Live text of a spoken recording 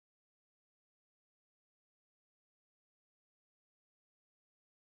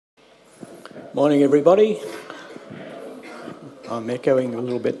Morning, everybody. I'm echoing a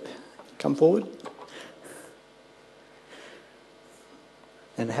little bit. Come forward.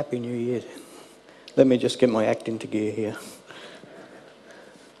 And Happy New Year. Let me just get my act into gear here.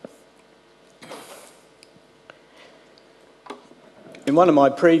 In one of my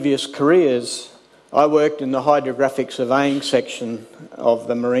previous careers, I worked in the hydrographic surveying section of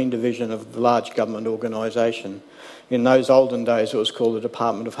the Marine Division of the large government organisation. In those olden days, it was called the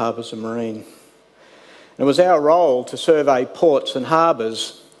Department of Harbours and Marine. It was our role to survey ports and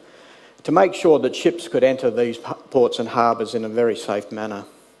harbours to make sure that ships could enter these ports and harbours in a very safe manner.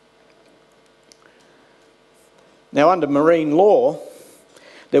 Now, under marine law,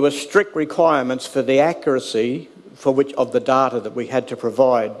 there were strict requirements for the accuracy of the data that we had to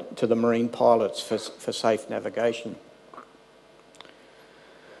provide to the marine pilots for safe navigation.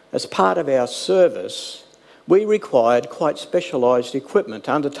 As part of our service, we required quite specialised equipment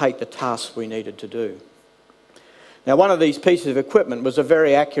to undertake the tasks we needed to do. Now, one of these pieces of equipment was a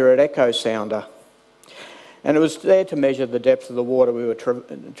very accurate echo sounder, and it was there to measure the depth of the water we were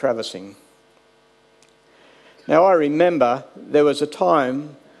traversing. Now, I remember there was a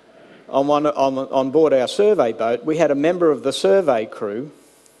time on board our survey boat, we had a member of the survey crew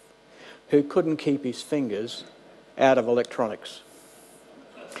who couldn't keep his fingers out of electronics.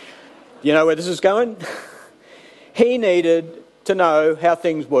 You know where this is going? He needed to know how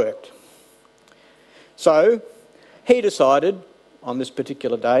things worked. So he decided on this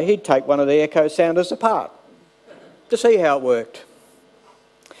particular day he'd take one of the echo sounders apart to see how it worked.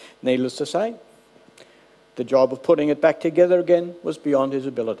 Needless to say, the job of putting it back together again was beyond his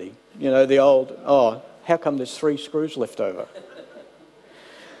ability. You know, the old, how come there's 3 screws left over?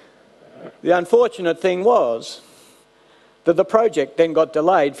 The unfortunate thing was that the project then got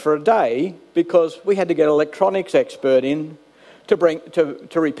delayed for a day because we had to get an electronics expert in to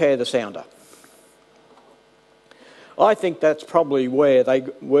repair the sounder. I think that's probably where they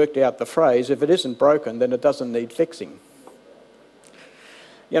worked out the phrase, if it isn't broken, then it doesn't need fixing.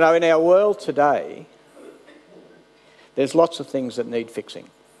 You know, in our world today, there's lots of things that need fixing.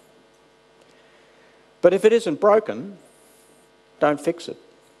 But if it isn't broken, don't fix it.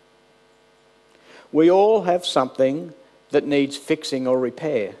 We all have something that needs fixing or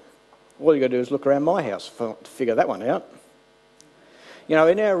repair. All you've got to do is look around my house to figure that one out. You know,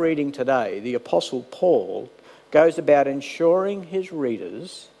 in our reading today, the Apostle Paul goes about ensuring his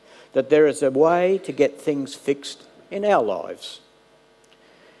readers that there is a way to get things fixed in our lives.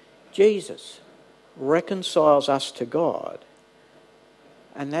 Jesus reconciles us to God,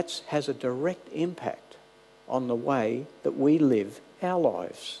 and that has a direct impact on the way that we live our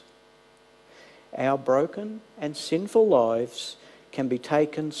lives. Our broken and sinful lives can be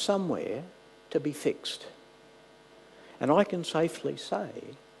taken somewhere to be fixed. And I can safely say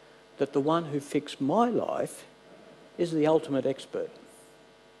that the one who fixed my life is the ultimate expert.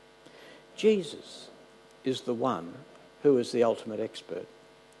 Jesus is the one who is the ultimate expert.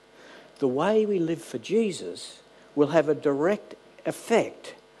 The way we live for Jesus will have a direct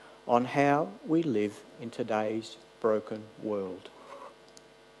effect on how we live in today's broken world.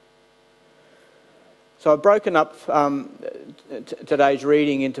 So I've broken up today's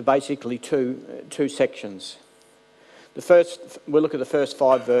reading into basically two sections. The first, we'll look at the first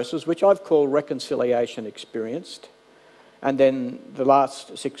 5 verses, which I've called reconciliation experienced, and then the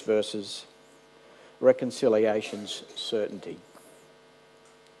last 6 verses, reconciliation's certainty.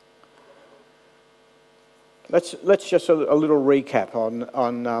 Let's just a little recap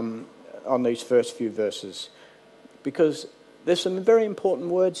on these first few verses, because there's some very important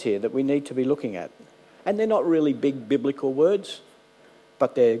words here that we need to be looking at. And they're not really big biblical words,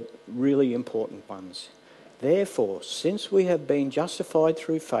 but they're really important ones. Therefore, since we have been justified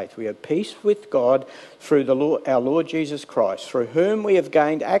through faith, we have peace with God through our Lord Jesus Christ, through whom we have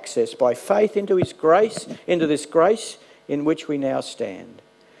gained access by faith into this grace in which we now stand.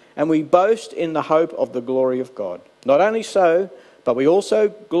 And we boast in the hope of the glory of God. Not only so, but we also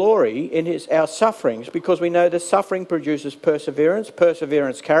glory in our sufferings, because we know that suffering produces perseverance,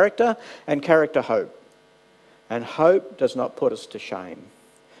 perseverance character, and character hope. And hope does not put us to shame,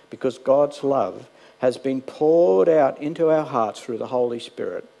 because God's love has been poured out into our hearts through the Holy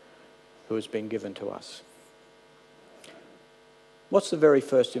Spirit who has been given to us. What's the very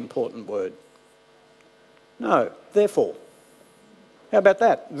first important word? No, therefore. How about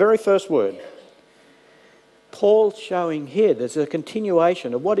that? Very first word. Paul's showing here there's a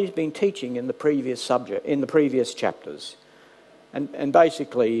continuation of what he's been teaching in the previous subject, in the previous chapters. And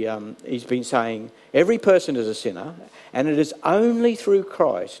basically, he's been saying every person is a sinner, and it is only through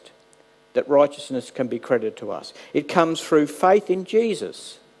Christ that righteousness can be credited to us. It comes through faith in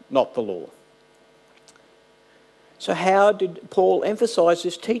Jesus, not the law. So how did Paul emphasise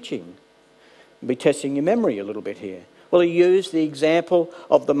this teaching? I'll be testing your memory a little bit here. Well, he used the example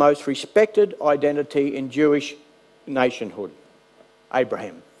of the most respected identity in Jewish nationhood,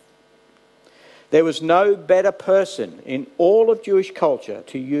 Abraham. There was no better person in all of Jewish culture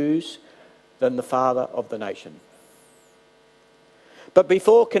to use than the father of the nation. But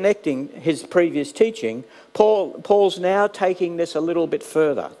before connecting his previous teaching, Paul's now taking this a little bit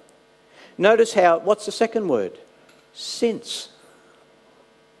further. Notice what's the second word? Since.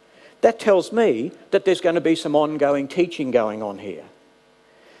 That tells me that there's going to be some ongoing teaching going on here.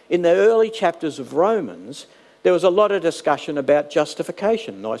 In the early chapters of Romans, there was a lot of discussion about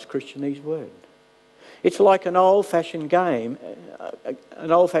justification. Nice Christianese word. It's like an old-fashioned game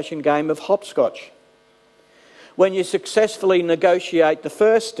of hopscotch. When you successfully negotiate the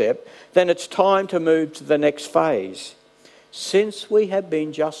first step, then it's time to move to the next phase. Since we have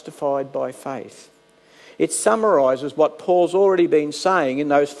been justified by faith. It summarises what Paul's already been saying in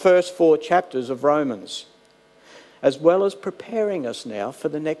those first 4 chapters of Romans, as well as preparing us now for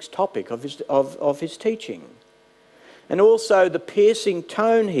the next topic of his teaching. And also the piercing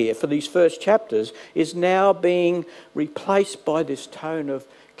tone here for these first chapters is now being replaced by this tone of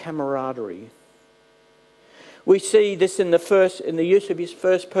camaraderie. We see this in the use of his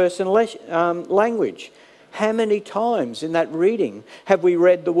first person language. How many times in that reading have we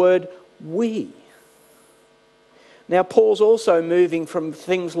read the word we? Now Paul's also moving from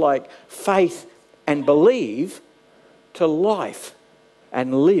things like faith and believe to life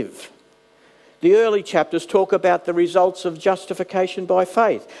and live. The early chapters talk about the results of justification by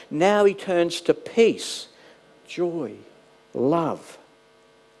faith. Now he turns to peace, joy, love.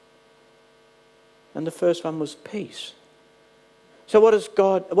 And the first one was peace. So what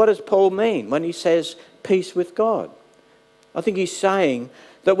does Paul mean when he says peace with God? I think he's saying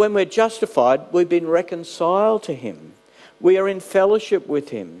that when we're justified, we've been reconciled to him. We are in fellowship with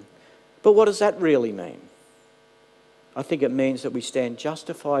him. But what does that really mean? I think it means that we stand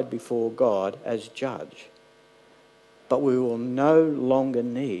justified before God as judge. But we will no longer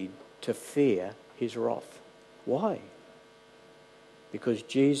need to fear his wrath. Why? Because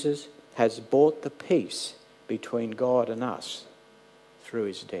Jesus has bought the peace between God and us through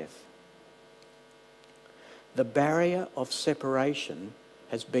his death. The barrier of separation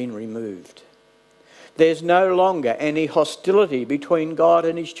has been removed. There's no longer any hostility between God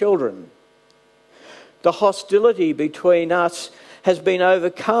and his children. The hostility between us has been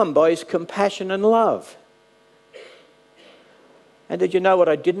overcome by his compassion and love. And did you know what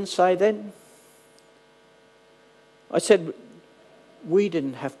I didn't say then? I said we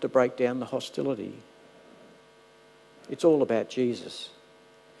didn't have to break down the hostility. It's all about Jesus.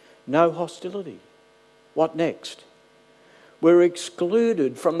 No hostility. What next? We're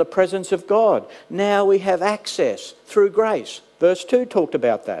excluded from the presence of God. Now we have access through grace. Verse 2 talked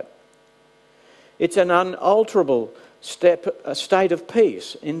about that. It's an unalterable a state of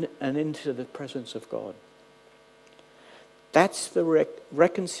peace into the presence of God. That's the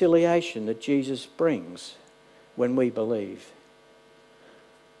reconciliation that Jesus brings when we believe.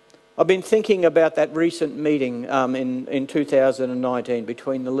 I've been thinking about that recent meeting in 2019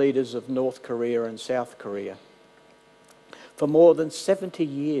 between the leaders of North Korea and South Korea. For more than 70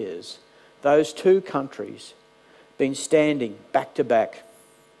 years, those two countries have been standing back to back,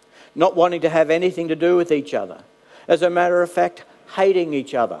 not wanting to have anything to do with each other. As a matter of fact, hating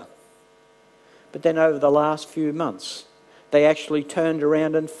each other. But then over the last few months, they actually turned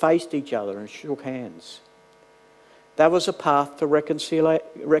around and faced each other and shook hands. That was a path to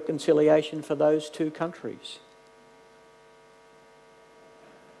reconciliation for those two countries.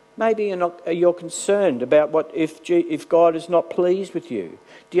 Maybe you're concerned about if God is not pleased with you.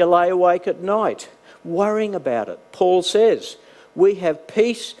 Do you lay awake at night worrying about it? Paul says, we have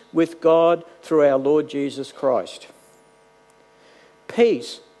peace with God through our Lord Jesus Christ.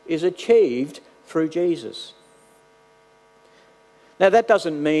 Peace is achieved through Jesus. Now that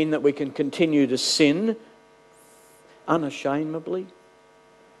doesn't mean that we can continue to sin unashamedly.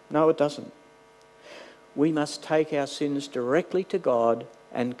 No, it doesn't. We must take our sins directly to God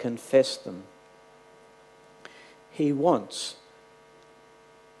and confess them. He wants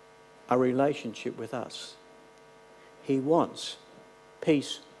a relationship with us. He wants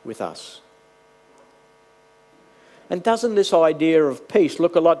peace with us. And doesn't this idea of peace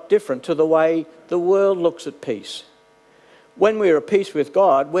look a lot different to the way the world looks at peace? When we're at peace with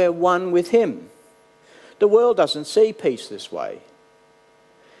God, we're one with him. The world doesn't see peace this way.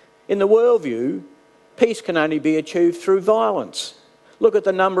 In the worldview, peace can only be achieved through violence. Look at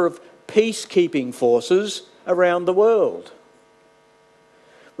the number of peacekeeping forces around the world.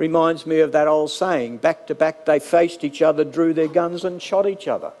 reminds me of that old saying, back to back they faced each other, drew their guns and shot each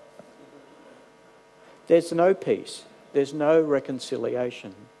other. There's no peace. There's no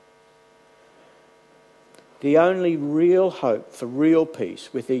reconciliation. The only real hope for real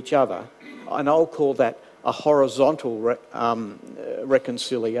peace with each other, and I'll call that a horizontal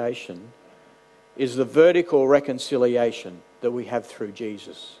reconciliation, is the vertical reconciliation that we have through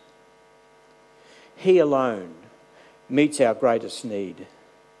Jesus. He alone meets our greatest need.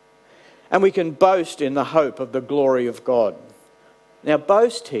 And we can boast in the hope of the glory of God. Now,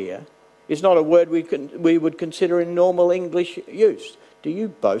 boast here is not a word we would consider in normal English use. Do you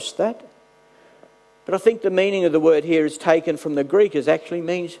boast that? But I think the meaning of the word here is taken from the Greek. It actually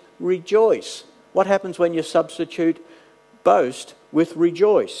means rejoice. What happens when you substitute boast with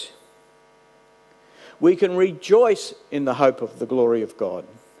rejoice? We can rejoice in the hope of the glory of God.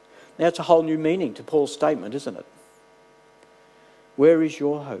 Now, it's a whole new meaning to Paul's statement, isn't it? Where is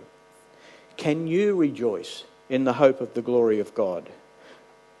your hope? Can you rejoice in the hope of the glory of God?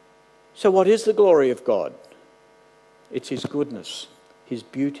 So what is the glory of God? It's His goodness, His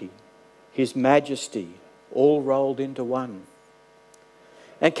beauty, His majesty, all rolled into one.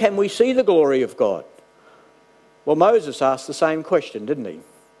 And can we see the glory of God? Well, Moses asked the same question, didn't he?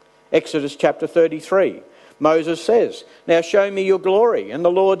 Exodus chapter 33. Moses says, "Now show me your glory." And the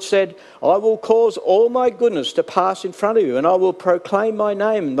Lord said, "I will cause all my goodness to pass in front of you, and I will proclaim my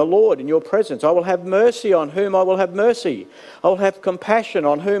name, the Lord, in your presence. I will have mercy on whom I will have mercy. I will have compassion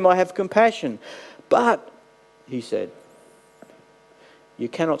on whom I have compassion. But," he said, "you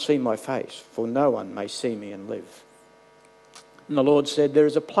cannot see my face, for no one may see me and live." And the Lord said, "There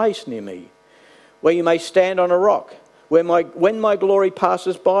is a place near me where you may stand on a rock. When my glory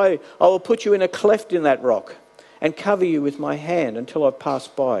passes by, I will put you in a cleft in that rock and cover you with my hand until I've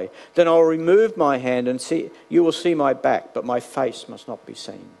passed by. Then I will remove my hand and you will see my back, but my face must not be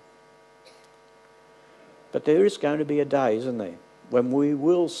seen." But there is going to be a day, isn't there, when we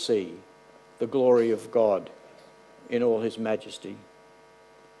will see the glory of God in all His majesty.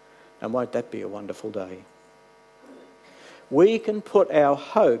 And won't that be a wonderful day? We can put our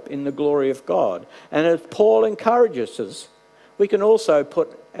hope in the glory of God. And as Paul encourages us, we can also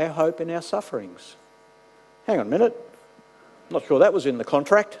put our hope in our sufferings. Hang on a minute. I'm not sure that was in the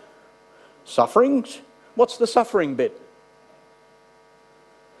contract. Sufferings? What's the suffering bit?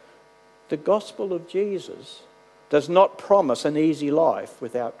 The gospel of Jesus does not promise an easy life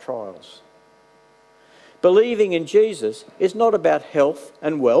without trials. Believing in Jesus is not about health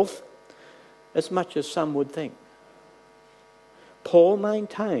and wealth as much as some would think. Paul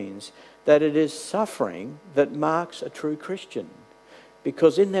maintains that it is suffering that marks a true Christian,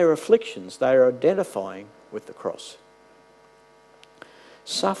 because in their afflictions they are identifying with the cross.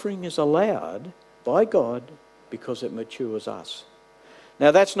 Suffering is allowed by God because it matures us. Now,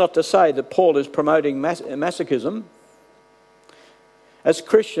 that's not to say that Paul is promoting masochism. As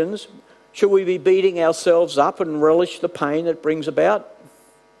Christians, should we be beating ourselves up and relish the pain it brings about?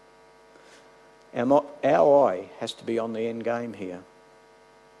 Our eye has to be on the end game here.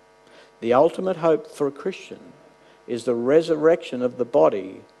 The ultimate hope for a Christian is the resurrection of the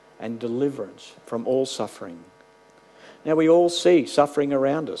body and deliverance from all suffering. Now, we all see suffering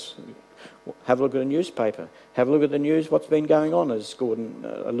around us. Have a look at a newspaper. Have a look at the news, what's been going on, as Gordon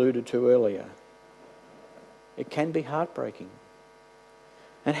alluded to earlier. It can be heartbreaking.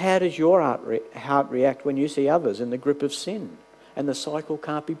 And how does your heart react when you see others in the grip of sin and the cycle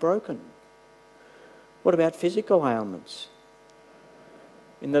can't be broken? What about physical ailments?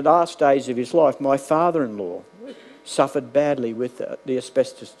 In the last days of his life, my father-in-law suffered badly with the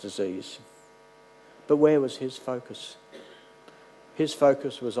asbestos disease. But where was his focus? His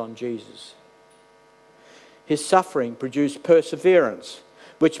focus was on Jesus. His suffering produced perseverance,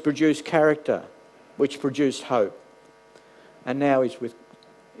 which produced character, which produced hope. And now he's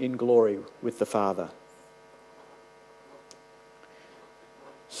in glory with the Father.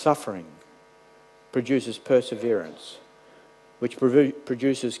 Suffering produces perseverance, which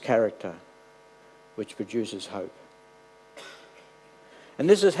produces character, which produces hope. And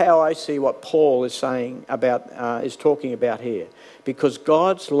this is how I see what Paul is saying about, is talking about here. Because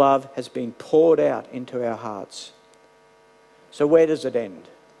God's love has been poured out into our hearts. So where does it end?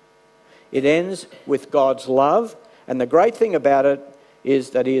 It ends with God's love, and the great thing about it is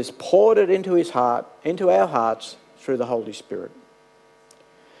that He has poured it into His heart, into our hearts, through the Holy Spirit.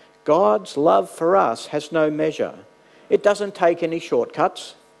 God's love for us has no measure. It doesn't take any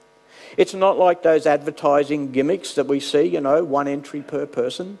shortcuts. It's not like those advertising gimmicks that we see, one entry per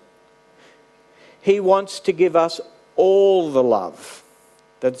person. He wants to give us all the love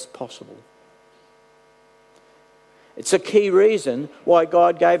that's possible. It's a key reason why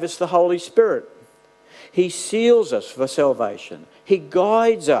God gave us the Holy Spirit. He seals us for salvation. He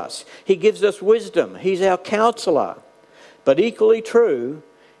guides us. He gives us wisdom. He's our counsellor. But equally true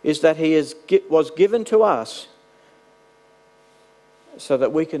is that He was given to us so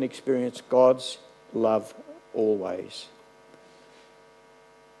that we can experience God's love always.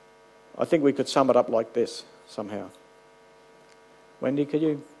 I think we could sum it up like this somehow. Wendy, could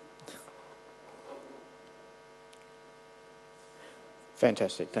you?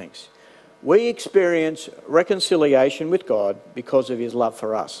 Fantastic, thanks. We experience reconciliation with God because of His love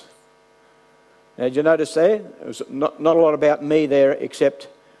for us. Now, did you notice there? It was not a lot about me there except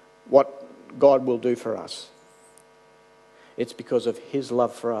what God will do for us. It's because of His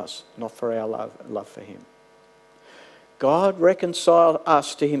love for us, not for our love for Him. God reconciled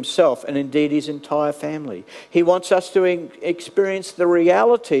us to Himself and indeed His entire family. He wants us to experience the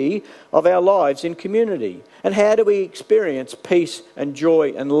reality of our lives in community. And how do we experience peace and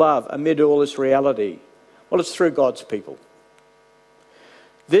joy and love amid all this reality? Well, it's through God's people.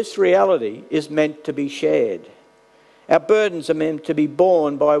 This reality is meant to be shared. Our burdens are meant to be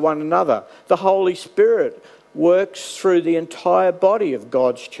borne by one another. The Holy Spirit works through the entire body of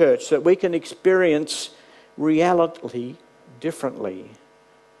God's church so that we can experience reality differently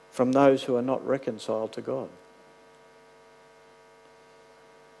from those who are not reconciled to God.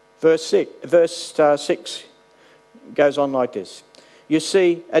 Verse 6 goes on like this. You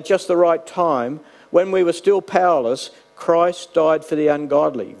see, at just the right time, when we were still powerless, Christ died for the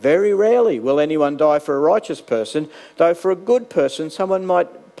ungodly. Very rarely will anyone die for a righteous person, though for a good person someone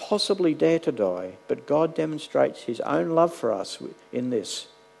might possibly dare to die. But God demonstrates His own love for us in this.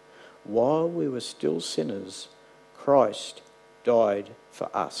 While we were still sinners, Christ died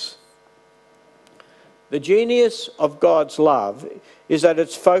for us. The genius of God's love is that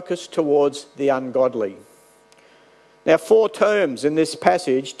it's focused towards the ungodly. Now, 4 terms in this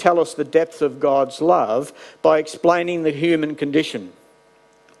passage tell us the depth of God's love by explaining the human condition.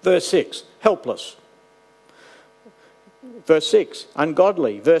 Verse 6, helpless. Verse 6,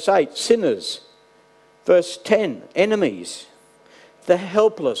 ungodly. Verse 8, sinners. Verse 10, enemies. The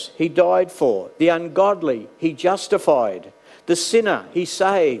helpless He died for. The ungodly He justified. The sinner He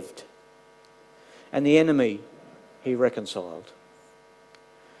saved. And the enemy He reconciled.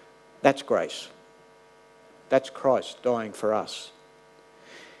 That's grace. That's Christ dying for us.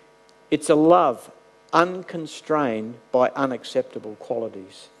 It's a love unconstrained by unacceptable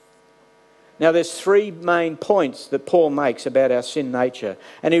qualities. Now there's 3 main points that Paul makes about our sin nature,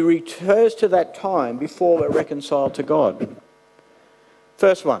 and he refers to that time before we're reconciled to God.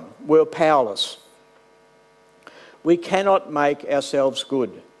 First one, we're powerless. We cannot make ourselves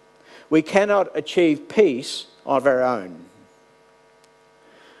good. We cannot achieve peace of our own.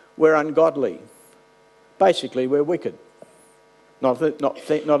 We're ungodly. Basically, we're wicked. Not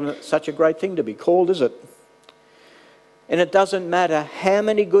such a great thing to be called, is it? And it doesn't matter how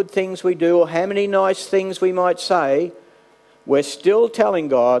many good things we do or how many nice things we might say, we're still telling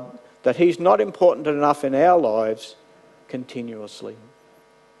God that He's not important enough in our lives continuously.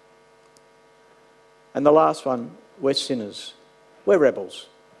 And the last one, we're sinners. We're rebels.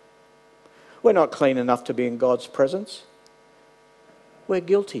 We're not clean enough to be in God's presence. We're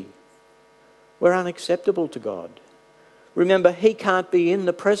guilty. We're unacceptable to God. Remember, He can't be in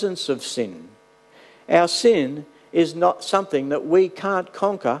the presence of sin. Our sin is not something that we can't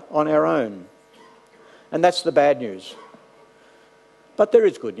conquer on our own. And that's the bad news. But there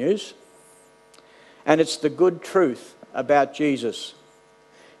is good news. And it's the good truth about Jesus.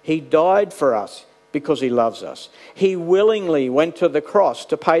 He died for us because He loves us. He willingly went to the cross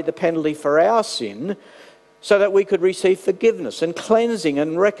to pay the penalty for our sin so that we could receive forgiveness and cleansing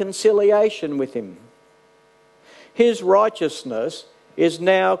and reconciliation with Him. His righteousness is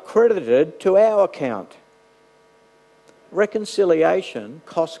now credited to our account. Reconciliation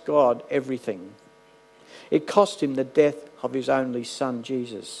cost God everything. It cost Him the death of His only Son,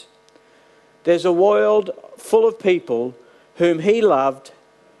 Jesus. There's a world full of people whom He loved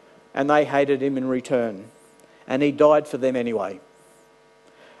and they hated Him in return. And He died for them anyway.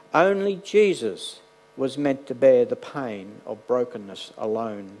 Only Jesus was meant to bear the pain of brokenness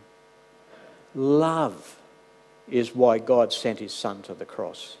alone. Love is why God sent His Son to the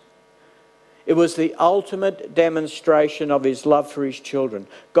cross. It was the ultimate demonstration of His love for His children.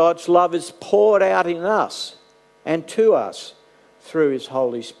 God's love is poured out in us and to us through His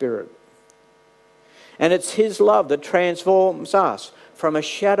Holy Spirit. And it's His love that transforms us from a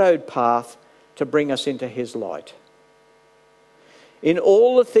shadowed path to bring us into His light. In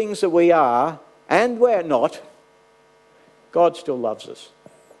all the things that we are and we're not, God still loves us.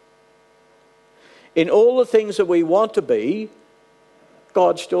 In all the things that we want to be,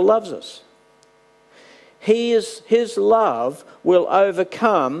 God still loves us. His love will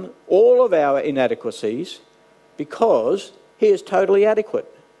overcome all of our inadequacies because he is totally adequate.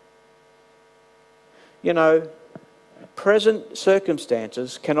 You know, present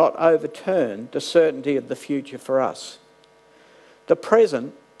circumstances cannot overturn the certainty of the future for us. The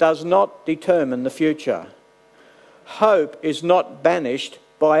present does not determine the future. Hope is not banished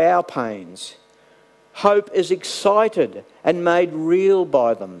by our pains. Hope is excited and made real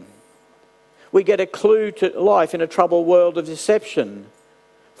by them. We get a clue to life in a troubled world of deception,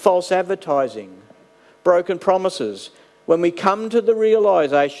 false advertising, broken promises, when we come to the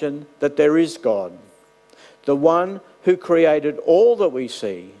realisation that there is God, the one who created all that we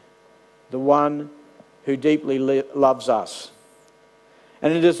see, the one who deeply loves us.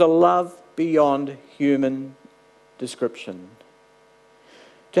 And it is a love beyond human description.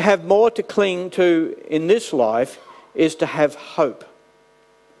 To have more to cling to in this life is to have hope,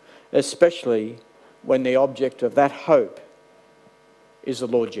 especially when the object of that hope is the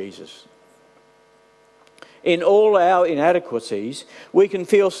Lord Jesus. In all our inadequacies, we can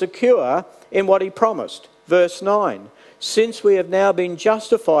feel secure in what he promised. Verse 9, since we have now been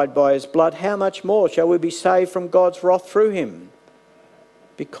justified by his blood, how much more shall we be saved from God's wrath through him?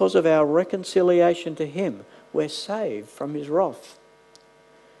 Because of our reconciliation to him, we're saved from his wrath.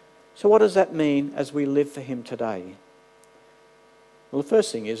 So what does that mean as we live for him today? Well, the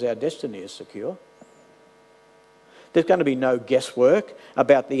first thing is our destiny is secure. There's going to be no guesswork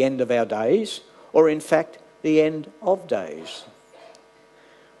about the end of our days, or in fact, the end of days.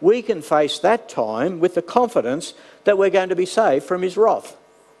 We can face that time with the confidence that we're going to be saved from his wrath.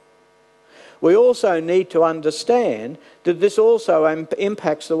 We also need to understand that this also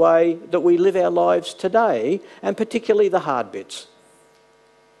impacts the way that we live our lives today, and particularly the hard bits.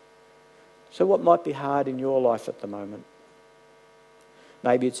 So what might be hard in your life at the moment?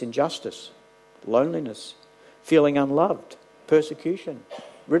 Maybe it's injustice, loneliness, feeling unloved, persecution,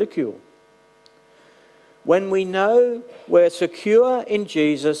 ridicule. When we know we're secure in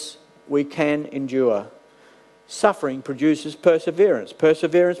Jesus, we can endure. Suffering produces perseverance.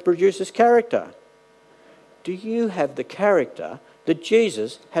 Perseverance produces character. Do you have the character that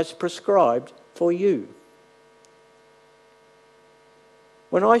Jesus has prescribed for you?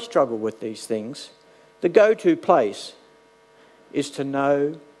 When I struggle with these things, the go-to place is to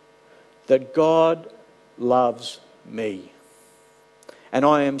know that God loves me and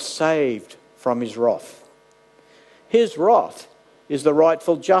I am saved from his wrath. His wrath is the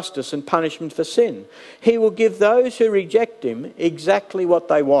rightful justice and punishment for sin. He will give those who reject him exactly what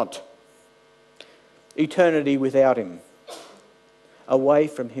they want. Eternity without him. Away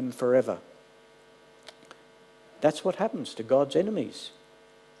from him forever. That's what happens to God's enemies.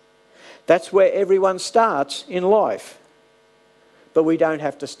 That's where everyone starts in life. But we don't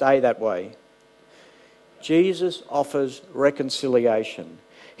have to stay that way. Jesus offers reconciliation.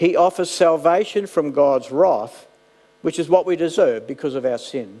 He offers salvation from God's wrath, which is what we deserve because of our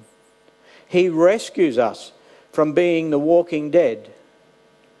sin. He rescues us from being the walking dead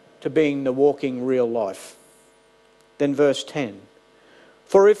to being the walking real life. Then verse 10.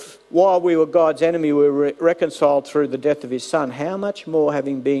 For if, while we were God's enemy, we were reconciled through the death of his Son, how much more,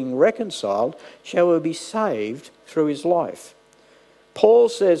 having been reconciled, shall we be saved through his life? Paul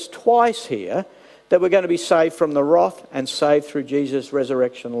says twice here that we're going to be saved from the wrath and saved through Jesus'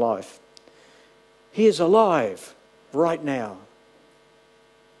 resurrection life. He is alive right now.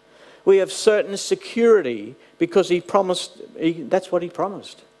 We have certain security because he promised, that's what he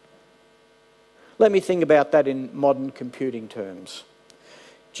promised. Let me think about that in modern computing terms.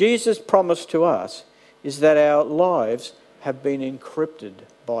 Jesus' promise to us is that our lives have been encrypted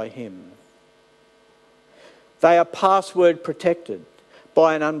by him. They are password protected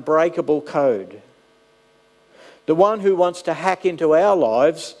by an unbreakable code. The one who wants to hack into our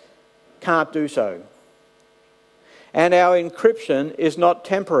lives can't do so. And our encryption is not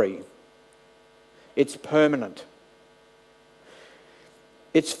temporary. It's permanent.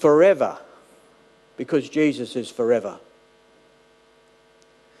 It's forever, because Jesus is forever.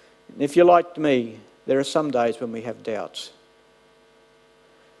 And if you're like me, there are some days when we have doubts.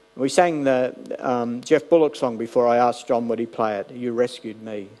 We sang the Jeff Bullock song before I asked John would he play it. You rescued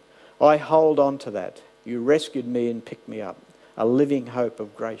me. I hold on to that. You rescued me and picked me up. A living hope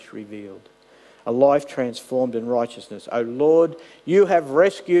of grace revealed. A life transformed in righteousness. O Lord, you have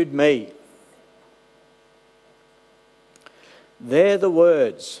rescued me. They're the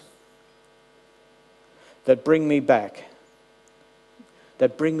words that bring me back.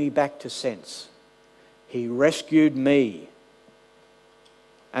 That bring me back to sense. He rescued me.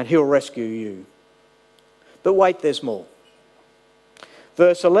 And he'll rescue you. But wait, there's more.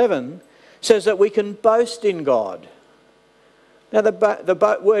 Verse 11 says that we can boast in God. Now,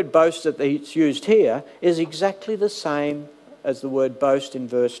 the word boast that's used here is exactly the same as the word boast in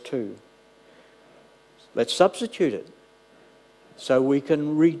verse 2. Let's substitute it. So we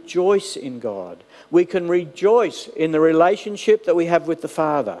can rejoice in God. We can rejoice in the relationship that we have with the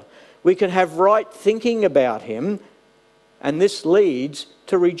Father. We can have right thinking about Him, and this leads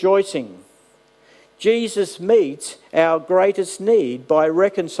to rejoicing. Jesus meets our greatest need by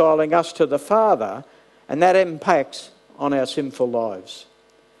reconciling us to the Father, and that impacts on our sinful lives.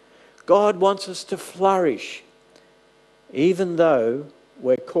 God wants us to flourish, even though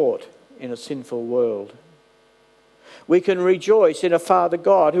we're caught in a sinful world. We can rejoice in a Father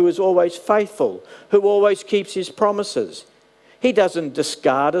God who is always faithful, who always keeps His promises. He doesn't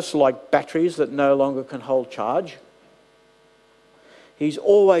discard us like batteries that no longer can hold charge. He's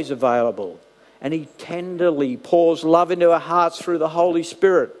always available, and He tenderly pours love into our hearts through the Holy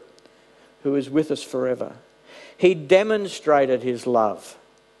Spirit, who is with us forever. He demonstrated His love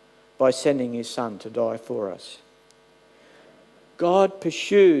by sending His Son to die for us. God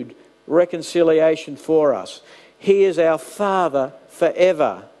pursued reconciliation for us. He is our Father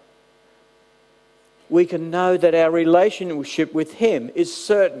forever. We can know that our relationship with Him is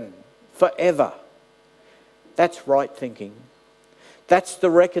certain forever. That's right thinking. That's the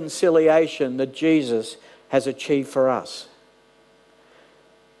reconciliation that Jesus has achieved for us.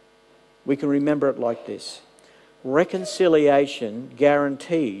 We can remember it like this. Reconciliation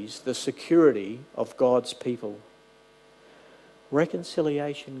guarantees the security of God's people.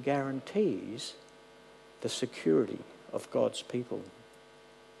 Reconciliation guarantees the security of God's people.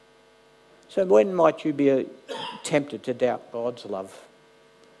 So when might you be tempted to doubt God's love?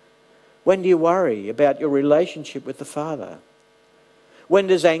 When do you worry about your relationship with the Father? When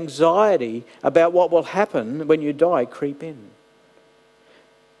does anxiety about what will happen when you die creep in?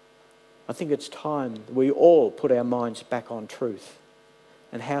 I think it's time we all put our minds back on truth.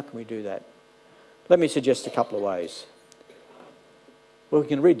 And how can we do that? Let me suggest a couple of ways. Well, we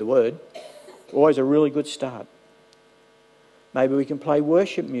can read the Word. Always a really good start. Maybe we can play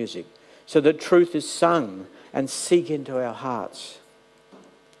worship music so that truth is sung and seek into our hearts.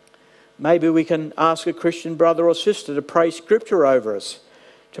 Maybe we can ask a Christian brother or sister to pray Scripture over us,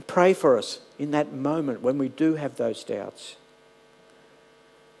 to pray for us in that moment when we do have those doubts.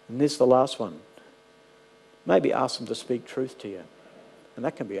 And this is the last one. Maybe ask them to speak truth to you. And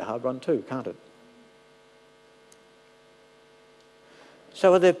that can be a hard one too, can't it?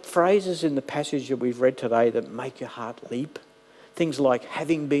 So are there phrases in the passage that we've read today that make your heart leap? Things like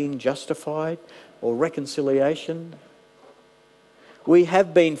having been justified or reconciliation. We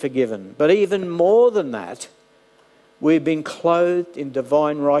have been forgiven, but even more than that, we've been clothed in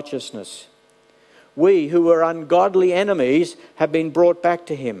divine righteousness. We who were ungodly enemies have been brought back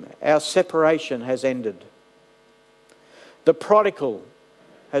to Him. Our separation has ended. The prodigal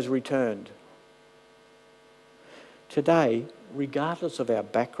has returned. Today, regardless of our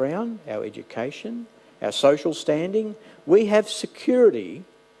background, our education, our social standing, we have security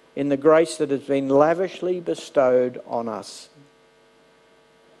in the grace that has been lavishly bestowed on us.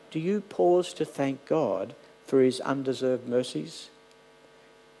 Do you pause to thank God for His undeserved mercies?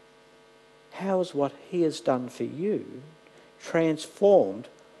 How has what He has done for you transformed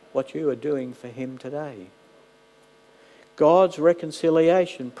what you are doing for Him today? God's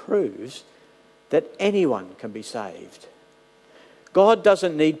reconciliation proves that anyone can be saved. God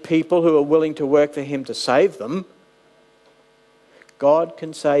doesn't need people who are willing to work for Him to save them. God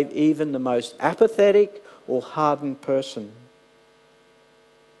can save even the most apathetic or hardened person.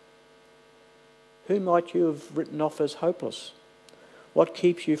 Who might you have written off as hopeless? What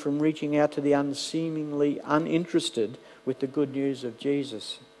keeps you from reaching out to the unseemingly uninterested with the good news of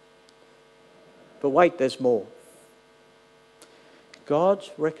Jesus? But wait, there's more.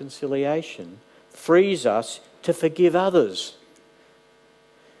 God's reconciliation frees us to forgive others.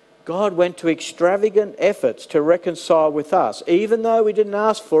 God went to extravagant efforts to reconcile with us, even though we didn't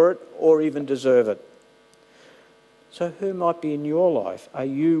ask for it or even deserve it. So who might be in your life? Are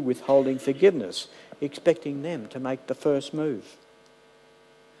you withholding forgiveness, expecting them to make the first move?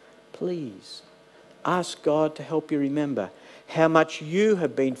 Please ask God to help you remember how much you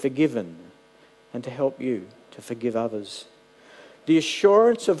have been forgiven and to help you to forgive others. The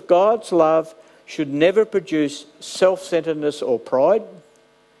assurance of God's love should never produce self-centeredness or pride,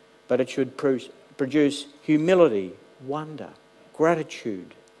 but it should produce humility, wonder,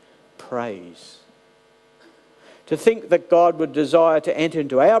 gratitude, praise. To think that God would desire to enter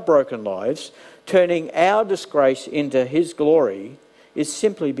into our broken lives, turning our disgrace into His glory, is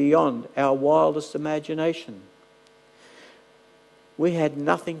simply beyond our wildest imagination. We had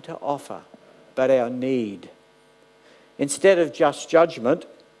nothing to offer but our need. Instead of just judgment,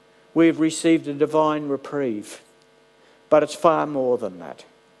 we've received a divine reprieve. But it's far more than that.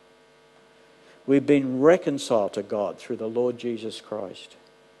 We've been reconciled to God through the Lord Jesus Christ.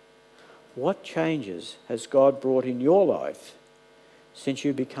 What changes has God brought in your life since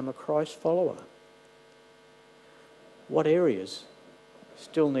you become a Christ follower? What areas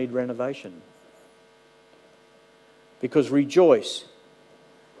still need renovation? Because rejoice,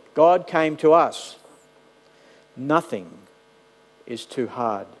 God came to us. Nothing is too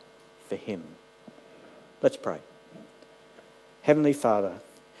hard for him. Let's pray. Heavenly Father,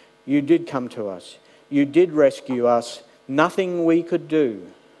 you did come to us. You did rescue us. Nothing we could do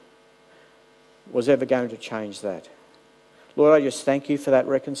was ever going to change that. Lord, I just thank you for that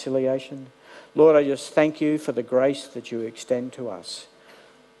reconciliation. Lord, I just thank you for the grace that you extend to us.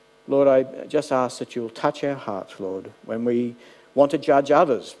 Lord, I just ask that you'll touch our hearts, Lord, when we want to judge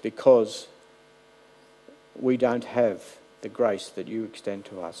others because we don't have the grace that you extend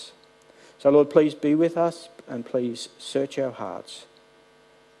to us. So, Lord, please be with us and please search our hearts.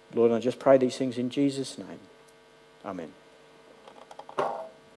 Lord, I just pray these things in Jesus' name. Amen.